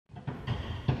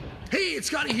Hey, it's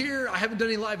Scotty here. I haven't done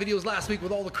any live videos last week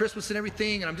with all the Christmas and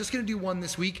everything, and I'm just going to do one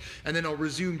this week, and then I'll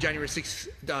resume January 6th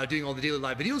doing all the daily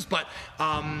live videos. But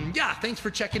yeah, thanks for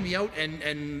checking me out,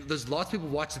 and there's lots of people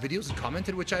who watch the videos and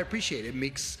commented, which I appreciate. It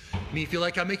makes me feel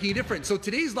like I'm making a difference. So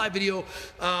today's live video,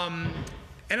 and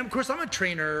of course I'm a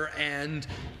trainer, and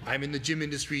I'm in the gym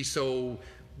industry, so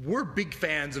we're big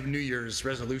fans of New Year's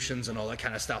resolutions and all that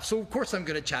kind of stuff. So of course I'm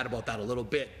going to chat about that a little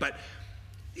bit, but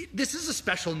this is a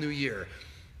special new year.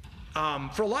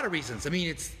 For a lot of reasons. I mean,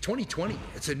 it's 2020.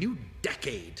 It's a new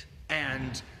decade.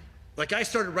 And like I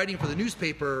started writing for the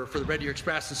newspaper, for the Red Deer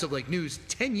Express and Silver Lake News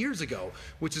 10 years ago,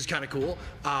 which is kind of cool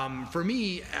for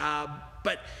me.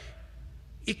 But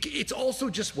it's also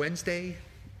just Wednesday.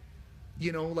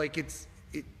 You know, like it's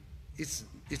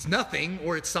nothing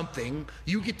or it's something.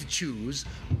 You get to choose.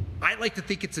 I like to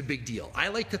think it's a big deal. I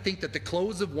like to think that the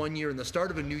close of one year and the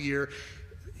start of a new year,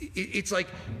 it's like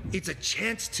it's a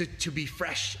chance to be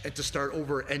fresh and to start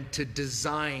over and to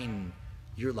design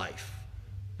your life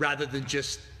rather than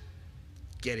just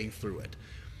getting through it,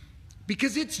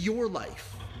 because it's your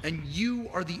life and you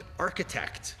are the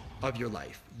architect of your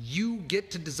life. You get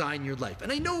to design your life.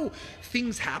 And I know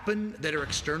things happen that are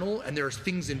external and there's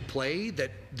things in play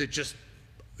that just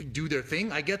do their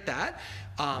thing. I get that.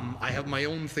 I have my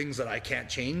own things that I can't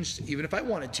change even if I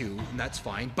wanted to, and that's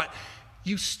fine. But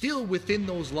you still, within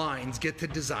those lines, get to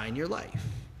design your life.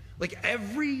 Like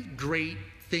every great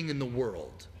thing in the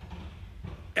world,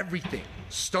 everything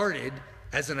started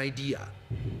as an idea.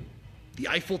 The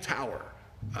Eiffel Tower,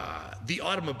 the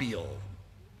automobile,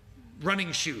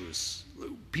 running shoes.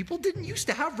 People didn't used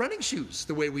to have running shoes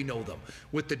the way we know them,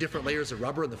 with the different layers of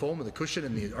rubber and the foam and the cushion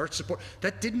and the arch support.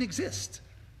 That didn't exist.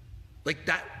 Like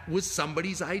that was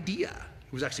somebody's idea.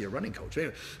 He was actually a running coach.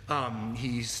 Anyway,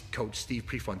 he's Coach Steve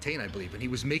Prefontaine, I believe, and he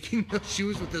was making those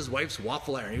shoes with his wife's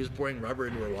waffle iron. He was pouring rubber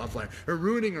into her waffle iron, or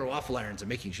ruining her waffle irons and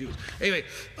making shoes. Anyway,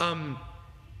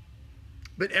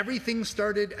 but everything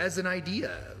started as an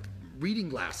idea. Reading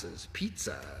glasses,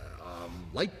 pizza,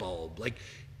 light bulb, like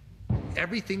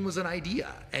everything was an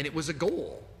idea, and it was a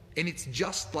goal. And it's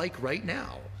just like right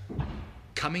now,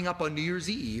 coming up on New Year's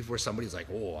Eve, where somebody's like,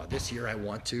 oh, this year I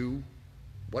want to,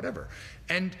 whatever.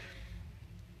 And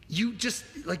you just,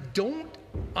 like, don't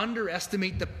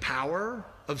underestimate the power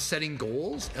of setting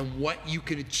goals and what you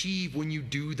can achieve when you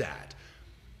do that.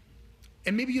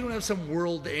 And maybe you don't have some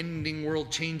world-ending,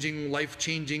 world-changing,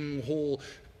 life-changing, whole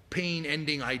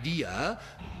pain-ending idea.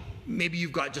 Maybe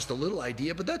you've got just a little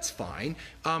idea, but that's fine.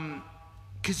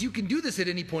 Because you can do this at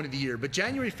any point of the year. But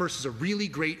January 1st is a really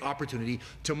great opportunity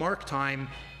to mark time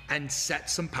and set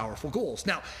some powerful goals.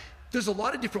 Now, there's a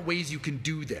lot of different ways you can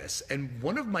do this, and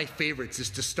one of my favorites is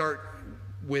to start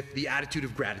with the attitude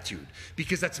of gratitude,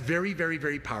 because that's very, very,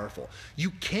 very powerful.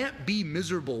 You can't be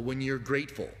miserable when you're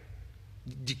grateful.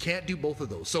 You can't do both of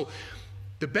those. So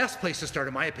the best place to start,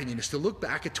 in my opinion, is to look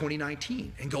back at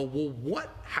 2019 and go, well, what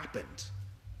happened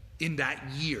in that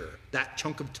year, that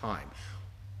chunk of time?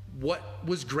 What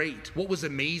was great? What was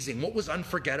amazing? What was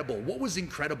unforgettable? What was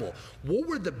incredible? What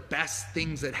were the best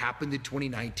things that happened in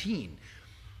 2019?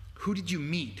 Who did you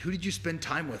meet? Who did you spend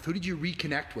time with? Who did you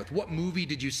reconnect with? What movie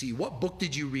did you see? What book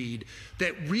did you read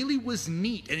that really was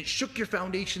neat and it shook your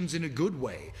foundations in a good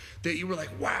way? That you were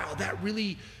like, wow, that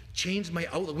really changed my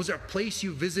outlook. Was there a place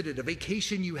you visited, a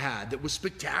vacation you had that was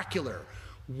spectacular?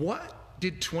 What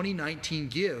did 2019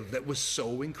 give that was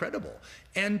so incredible?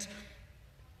 And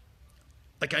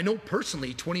like, I know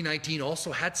personally, 2019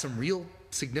 also had some real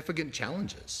significant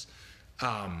challenges.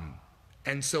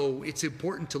 And so it's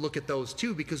important to look at those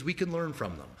too, because we can learn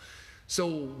from them. So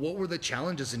what were the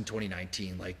challenges in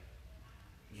 2019? Like,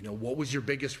 you know, what was your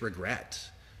biggest regret?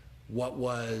 What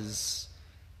was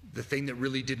the thing that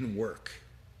really didn't work?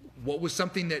 What was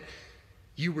something that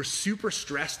you were super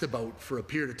stressed about for a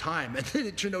period of time and then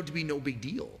it turned out to be no big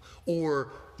deal?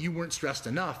 Or you weren't stressed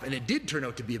enough and it did turn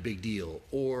out to be a big deal?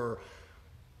 Or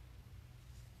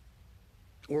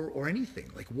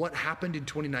anything. Like, what happened in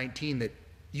 2019 that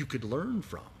you could learn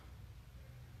from?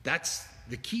 That's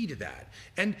the key to that.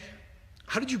 And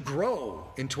how did you grow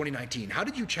in 2019? How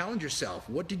did you challenge yourself?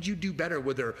 What did you do better?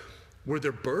 Were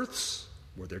there births?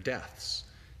 Were there deaths?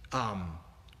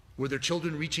 Were there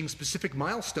children reaching specific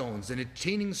milestones and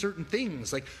attaining certain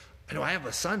things? Like, I know I have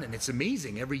a son and it's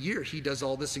amazing. Every year he does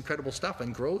all this incredible stuff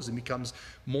and grows and becomes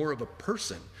more of a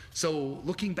person. So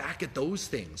looking back at those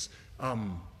things,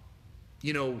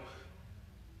 you know,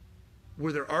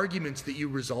 were there arguments that you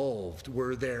resolved?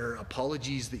 Were there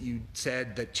apologies that you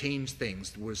said that changed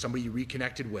things? Was somebody you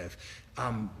reconnected with?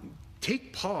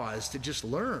 Take pause to just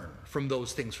learn from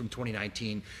those things from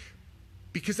 2019,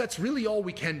 because that's really all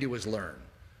we can do is learn,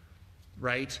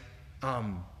 right?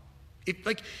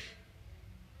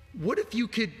 What if you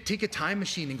could take a time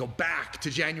machine and go back to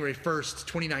January 1st,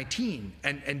 2019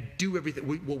 and do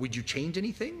everything? Would you change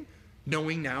anything?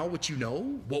 Knowing now what you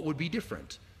know, what would be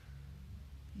different?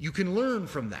 You can learn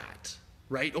from that,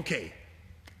 right? Okay,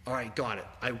 all right, got it.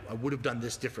 I would have done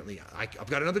this differently. I've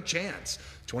got another chance.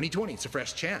 2020, it's a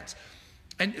fresh chance.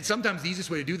 And sometimes the easiest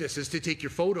way to do this is to take your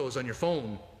photos on your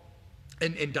phone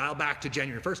and dial back to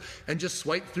January 1st and just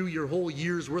swipe through your whole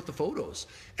year's worth of photos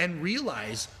and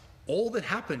realize all that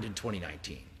happened in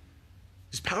 2019.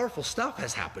 This powerful stuff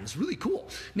has happened. It's really cool.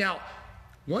 Now,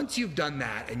 once you've done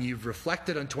that and you've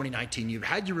reflected on 2019, you've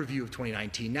had your review of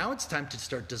 2019, now it's time to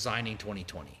start designing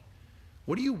 2020.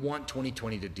 What do you want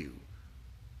 2020 to do?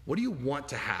 What do you want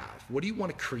to have? What do you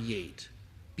want to create?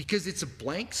 Because it's a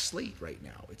blank slate right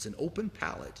now. It's an open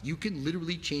palette. You can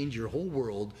literally change your whole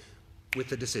world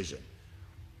with a decision.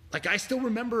 Like, I still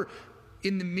remember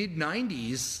in the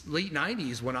mid-90s, late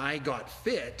 90s, when I got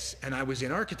fit and I was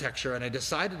in architecture and I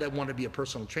decided I wanted to be a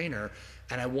personal trainer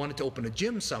and I wanted to open a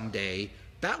gym someday.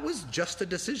 That was just a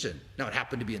decision. Now, it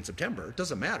happened to be in September. It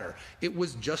doesn't matter. It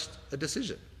was just a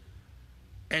decision.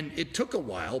 And it took a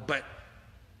while, but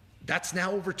that's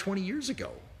now over 20 years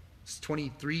ago. It's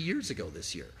 23 years ago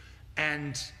this year.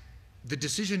 And the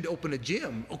decision to open a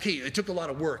gym, okay, it took a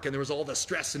lot of work and there was all the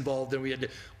stress involved and we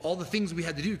had all the things we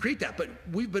had to do to create that. But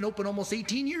we've been open almost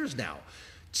 18 years now,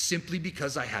 simply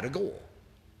because I had a goal.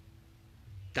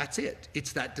 That's it.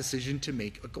 It's that decision to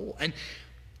make a goal. And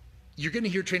you're going to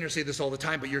hear trainers say this all the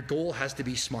time, but your goal has to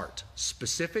be SMART: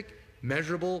 specific,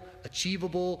 measurable,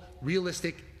 achievable,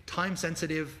 realistic,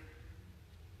 time-sensitive.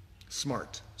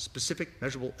 SMART: specific,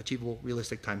 measurable, achievable,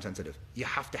 realistic, time-sensitive. You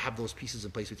have to have those pieces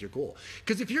in place with your goal.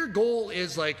 Because if your goal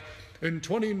is like, in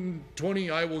 2020,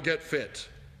 I will get fit.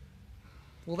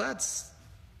 Well,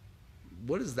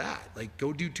 what is that? Like,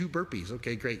 go do 2 burpees.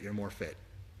 Okay, great, you're more fit.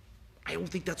 I don't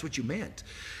think that's what you meant.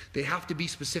 They have to be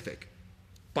specific.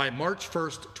 By March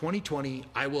 1st, 2020,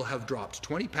 I will have dropped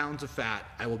 20 pounds of fat.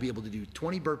 I will be able to do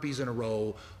 20 burpees in a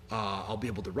row. I'll be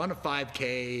able to run a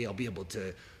 5K. I'll be able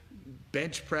to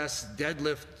bench press,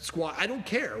 deadlift, squat. I don't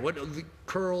care.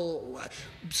 Curl,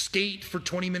 skate for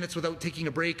 20 minutes without taking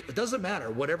a break. It doesn't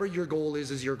matter. Whatever your goal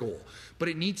is your goal. But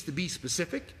it needs to be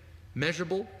specific,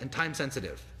 measurable, and time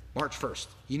sensitive. March 1st.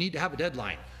 You need to have a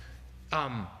deadline.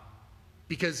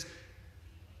 Because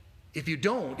if you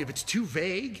don't, if it's too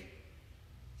vague,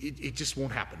 it just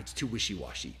won't happen. It's too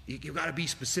wishy-washy. You've got to be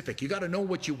specific. You got to know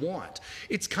what you want.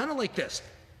 It's kind of like this.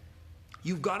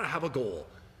 You've got to have a goal.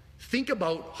 Think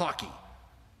about hockey.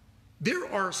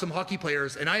 There are some hockey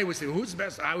players, and I always think, who's the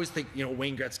best? I always think,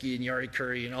 Wayne Gretzky and Yari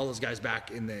Curry and all those guys back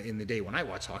in the day when I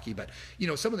watched hockey. But,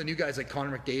 some of the new guys like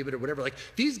Connor McDavid or whatever, like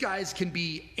these guys can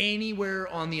be anywhere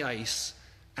on the ice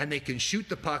and they can shoot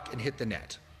the puck and hit the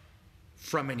net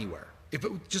from anywhere. If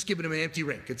it just giving them an empty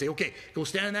rink and say, okay, go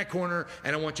stand in that corner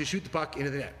and I want you to shoot the puck into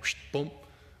the net. Boom.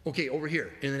 Okay, over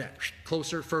here in the net.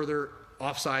 Closer, further,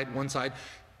 offside, one side.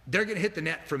 They're going to hit the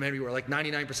net from everywhere, like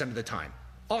 99% of the time.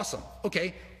 Awesome.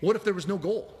 Okay, what if there was no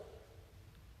goal?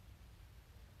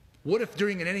 What if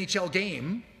during an NHL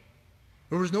game,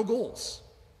 there was no goals?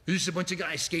 There's just a bunch of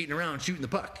guys skating around, shooting the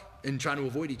puck, and trying to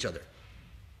avoid each other.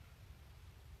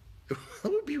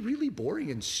 That would be really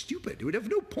boring and stupid. It would have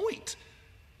no point.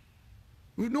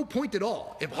 It would have no point at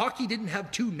all. If hockey didn't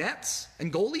have 2 nets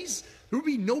and goalies, there would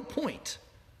be no point.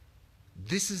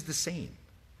 This is the same.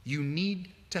 You need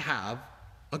to have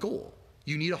a goal.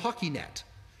 You need a hockey net.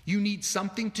 You need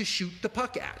something to shoot the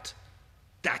puck at.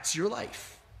 That's your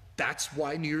life. That's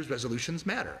why New Year's resolutions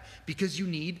matter, because you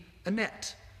need a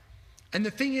net. And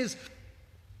the thing is,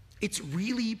 it's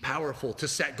really powerful to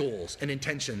set goals and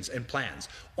intentions and plans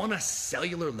on a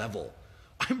cellular level.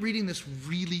 I'm reading this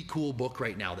really cool book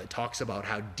right now that talks about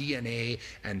how DNA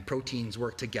and proteins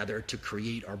work together to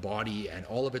create our body and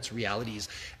all of its realities,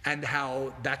 and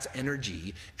how that's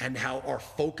energy, and how our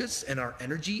focus and our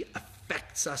energy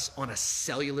affects us on a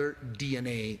cellular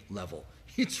DNA level.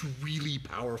 It's really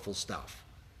powerful stuff.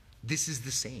 This is the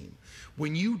same.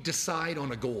 When you decide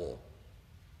on a goal,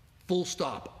 full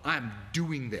stop, I'm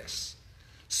doing this,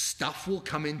 stuff will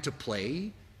come into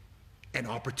play and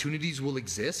opportunities will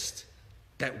exist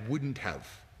that wouldn't have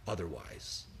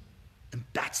otherwise. And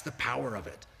that's the power of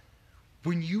it.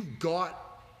 When you've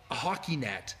got a hockey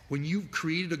net, when you've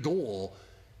created a goal,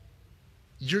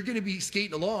 you're going to be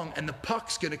skating along and the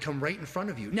puck's going to come right in front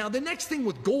of you. Now, the next thing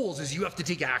with goals is you have to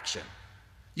take action.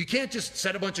 You can't just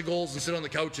set a bunch of goals and sit on the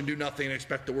couch and do nothing and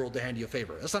expect the world to hand you a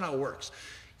favor. That's not how it works.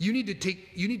 You need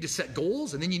to set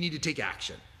goals, and then you need to take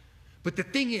action. But the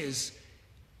thing is,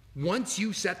 once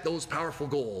you set those powerful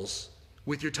goals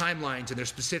with your timelines and they're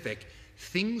specific,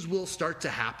 things will start to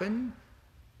happen.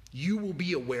 You will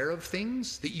be aware of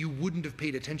things that you wouldn't have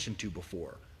paid attention to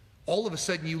before. All of a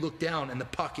sudden you look down and the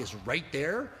puck is right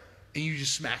there and you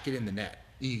just smack it in the net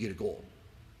and you get a goal.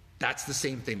 That's the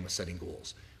same thing with setting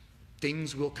goals.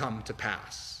 Things will come to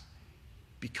pass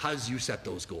because you set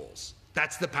those goals.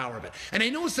 That's the power of it. And I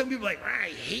know some people are like, I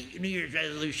hate New Year's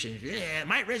resolutions. Yeah,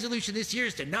 my resolution this year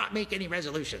is to not make any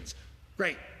resolutions.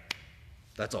 Great.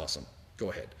 That's awesome.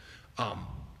 Go ahead. I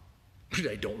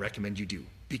don't recommend you do,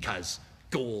 because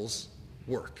goals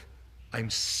work. I'm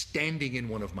standing in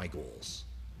one of my goals.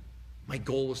 My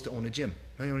goal was to own a gym.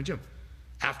 I own a gym.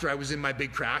 After I was in my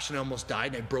big crash and I almost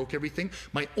died and I broke everything,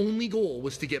 my only goal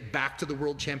was to get back to the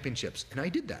World Championships. And I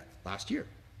did that last year.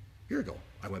 A year ago,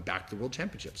 I went back to the World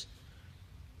Championships.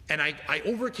 And I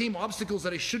overcame obstacles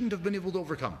that I shouldn't have been able to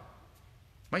overcome.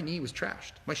 My knee was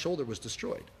trashed. My shoulder was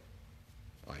destroyed.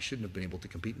 I shouldn't have been able to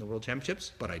compete in the World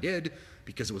Championships, but I did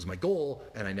because it was my goal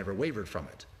and I never wavered from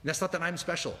it. And that's not that I'm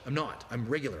special. I'm not. I'm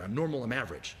regular. I'm normal. I'm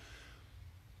average.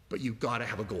 But you've got to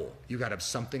have a goal. You've got to have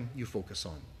something you focus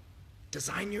on.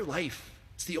 Design your life.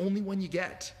 It's the only one you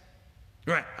get.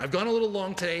 All right, I've gone a little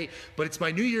long today, but it's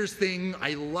my New Year's thing.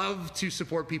 I love to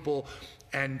support people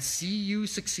and see you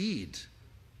succeed.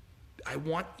 I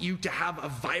want you to have a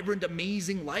vibrant,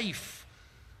 amazing life.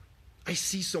 I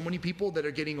see so many people that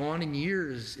are getting on in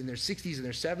years, in their 60s and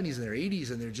their 70s and their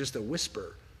 80s, and they're just a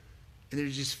whisper, and they're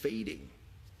just fading.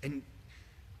 And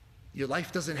your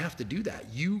life doesn't have to do that.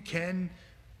 You can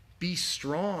be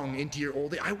strong into your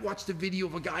old age. I watched a video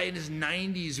of a guy in his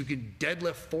 90s who could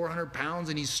deadlift 400 pounds,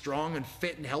 and he's strong and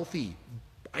fit and healthy.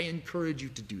 I encourage you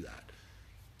to do that.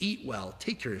 Eat well.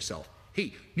 Take care of yourself.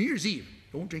 Hey, New Year's Eve,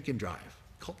 don't drink and drive.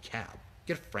 Call a cab.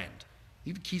 Get a friend.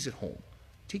 Leave the keys at home.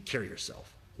 Take care of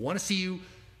yourself. I want to see you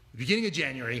beginning of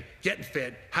January, getting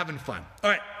fit, having fun. All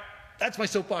right, that's my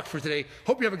soapbox for today.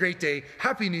 Hope you have a great day.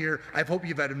 Happy New Year. I hope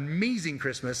you've had an amazing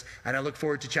Christmas, and I look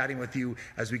forward to chatting with you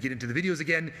as we get into the videos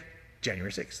again,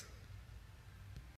 January 6th.